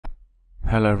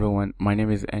Hello everyone, my name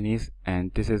is Anis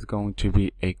and this is going to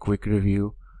be a quick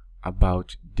review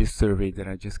about this survey that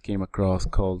I just came across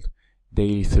called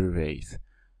Daily Surveys.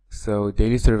 So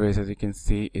Daily Surveys, as you can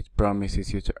see, it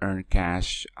promises you to earn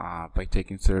cash by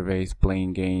taking surveys,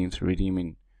 playing games,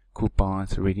 redeeming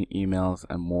coupons, reading emails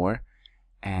and more,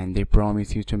 and they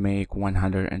promise you to make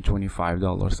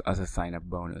 $125 as a sign-up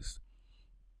bonus.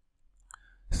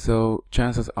 So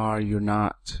chances are you're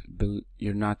not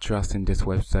trusting this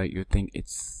website. You think it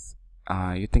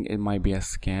might be a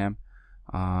scam.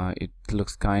 It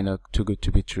looks kind of too good to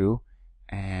be true.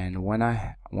 And when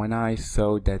I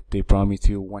saw that they promised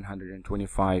you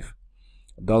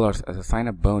 $125 as a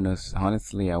sign-up bonus,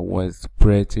 honestly, I was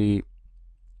pretty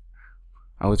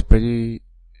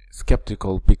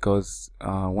skeptical because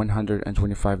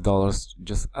 $125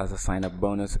 just as a sign-up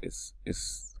bonus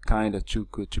is kind of too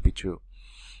good to be true.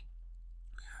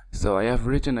 So I have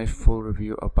written a full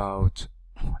review about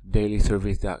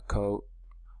dailysurveys.co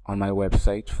on my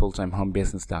website,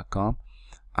 fulltimehomebusiness.com.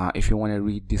 If you want to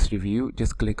read this review,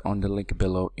 just click on the link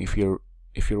below if you're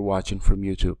watching from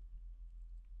YouTube.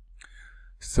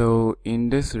 So in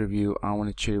this review, I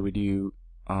want to share with you,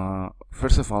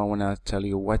 first of all, I want to tell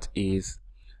you what is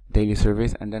daily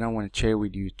surveys, and then I want to share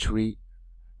with you 3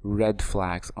 red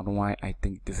flags on why I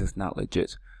think this is not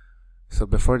legit. So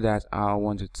before that, I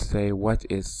wanted to say what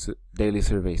is daily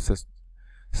surveys.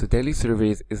 So daily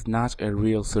surveys is not a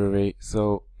real survey.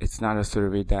 So it's not a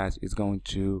survey that is going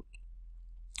to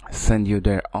send you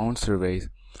their own surveys,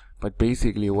 but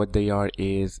basically what they are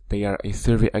is they are a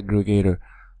survey aggregator.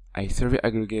 A survey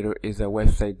aggregator is a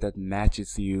website that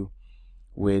matches you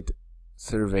with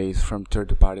surveys from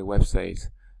third-party websites,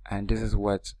 and this is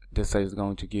what this site is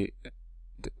going to give.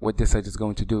 What this site is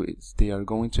going to do is they are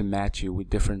going to match you with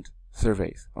different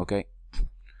surveys, okay?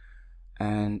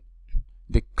 And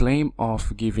the claim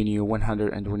of giving you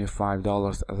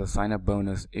 $125 as a sign-up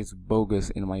bonus is bogus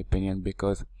in my opinion,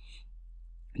 because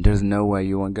there's no way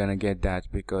you are gonna get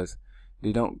that, because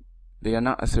they are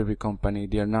not a survey company,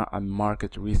 they are not a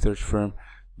market research firm,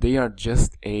 they are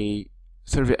just a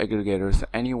survey aggregator. So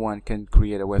anyone can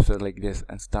create a website like this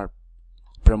and start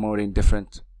promoting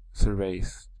different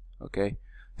surveys, okay?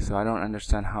 So I don't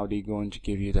understand how they're going to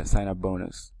give you that sign-up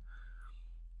bonus.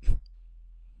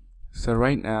 So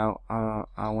right now,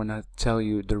 I want to tell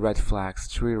you the red flags,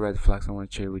 3 red flags I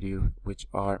want to share with you, which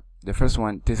are: the first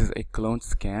one, this is a clone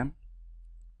scam,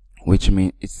 which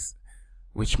means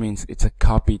it's a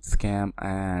copied scam,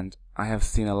 and I have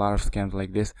seen a lot of scams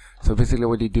like this. So basically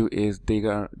what they do is they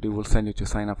will send you to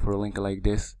sign up for a link like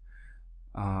this.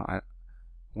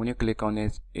 When you click on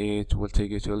it, it will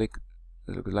take you to a link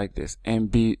like this,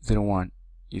 MB01.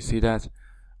 You see that?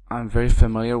 I'm very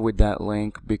familiar with that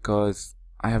link because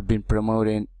I have been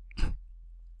promoting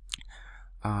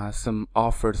some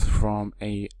offers from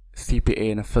a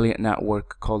CPA and affiliate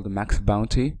network called the Max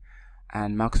Bounty,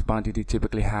 and Max Bounty, they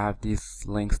typically have these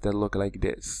links that look like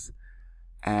this.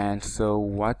 And so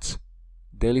what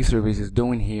Daily Surveys is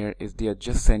doing here is they are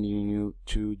just sending you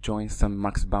to join some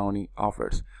Max Bounty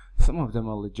offers. Some of them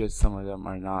are legit, some of them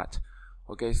are not,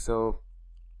 okay? So,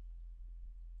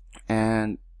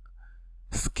 and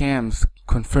scams,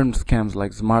 confirmed scams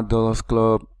like Smart Dollars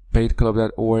Club,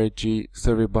 PaidClub.org,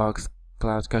 SurveyBox,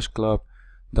 Cloud Cash Club,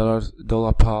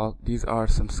 DollarPal, these are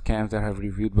some scams that I have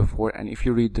reviewed before, and if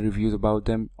you read the reviews about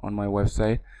them on my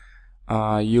website,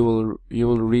 you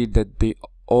will read that they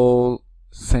all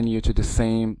send you to the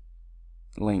same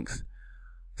links.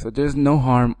 So there's no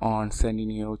harm on sending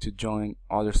you to join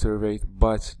other surveys,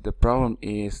 but the problem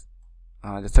is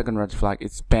the second red flag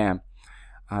is spam.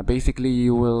 Basically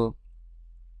you will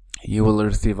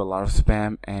receive a lot of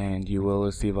spam, and you will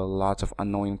receive a lot of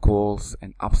annoying calls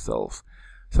and upsells.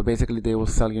 So basically they will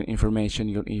sell your information,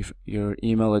 your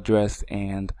email address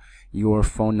and your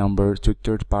phone number to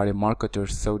third-party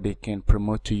marketers so they can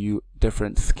promote to you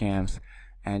different scams,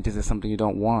 and this is something you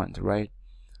don't want, right?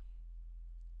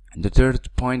 The third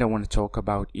point I want to talk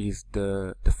about is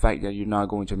the fact that you're not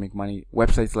going to make money.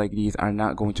 Websites like these are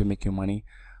not going to make you money.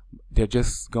 They're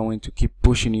just going to keep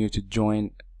pushing you to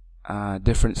join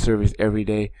different surveys every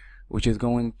day, which is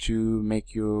going to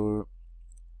make your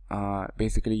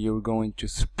basically you're going to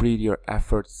spread your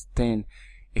efforts thin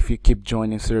if you keep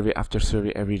joining survey after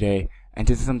survey every day. And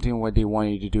this is something what they want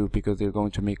you to do because they're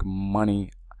going to make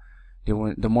money. They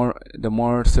want the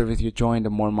more surveys you join, the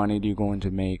more money you're going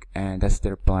to make, and that's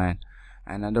their plan.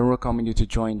 And I don't recommend you to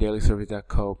join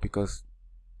dailysurveys.co because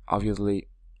obviously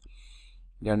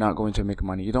they're not going to make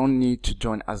money. You don't need to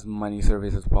join as many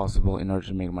surveys as possible in order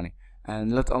to make money,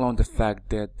 and let alone the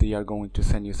fact that they are going to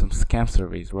send you some scam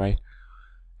surveys, right?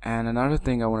 And another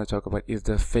thing I want to talk about is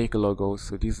the fake logos.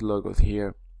 So these logos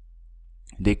here,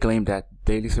 they claim that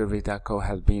dailysurveys.co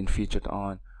has been featured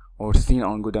on or seen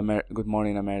on Good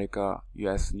Morning America,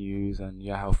 US News, and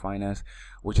Yahoo Finance,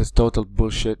 which is total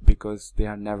bullshit because they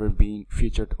have never been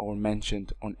featured or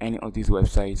mentioned on any of these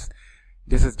websites.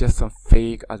 This is just some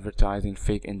fake advertising,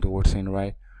 fake endorsing,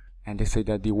 right? And they say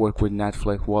that they work with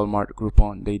Netflix, Walmart,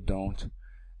 Groupon. They don't.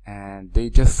 And they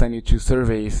just send you to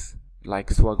surveys like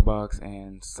Swagbucks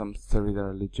and some surveys that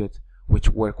are legit, which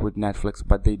work with Netflix,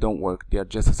 but they don't work. They are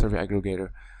just a survey aggregator.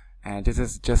 And this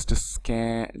is just to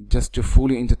scam, just to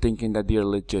fool you into thinking that they are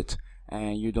legit.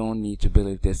 And you don't need to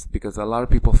believe this, because a lot of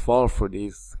people fall for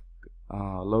these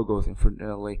logos.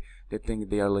 Unfortunately, they think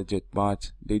they are legit,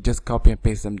 but they just copy and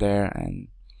paste them there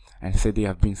and say they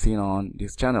have been seen on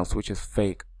these channels, which is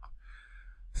fake.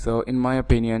 So in my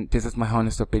opinion, this is my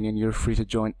honest opinion. You're free to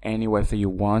join any website you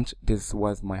want. This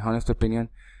was my honest opinion.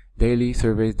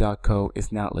 Dailysurveys.co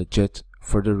is not legit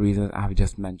for the reasons I've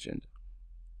just mentioned.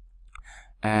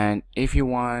 And if you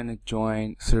want to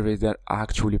join surveys that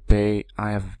actually pay,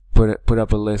 I have put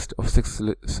up a list of 6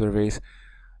 surveys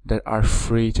that are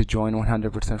free to join,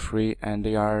 100% free, and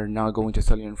they are not going to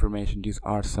sell you information. These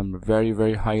are some very,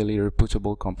 very highly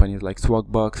reputable companies like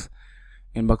Swagbucks,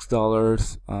 Inbox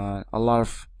Dollars, a lot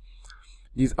of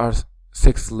these are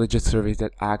 6 legit surveys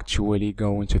that actually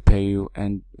going to pay you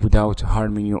and without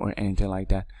harming you or anything like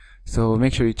that. So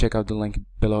make sure you check out the link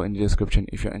below in the description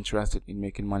if you're interested in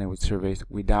making money with surveys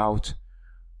without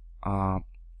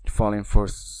falling for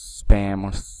spam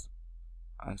or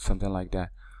something like that.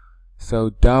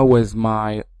 So that was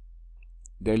my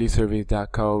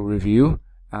dailysurveys.co review.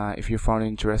 If you found it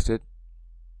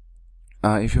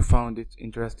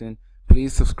interesting,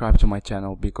 please subscribe to my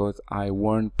channel, because I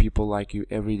warn people like you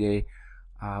every day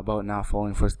about not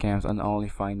falling for scams and only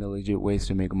find the legit ways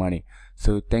to make money.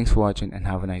 So thanks for watching and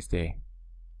have a nice day.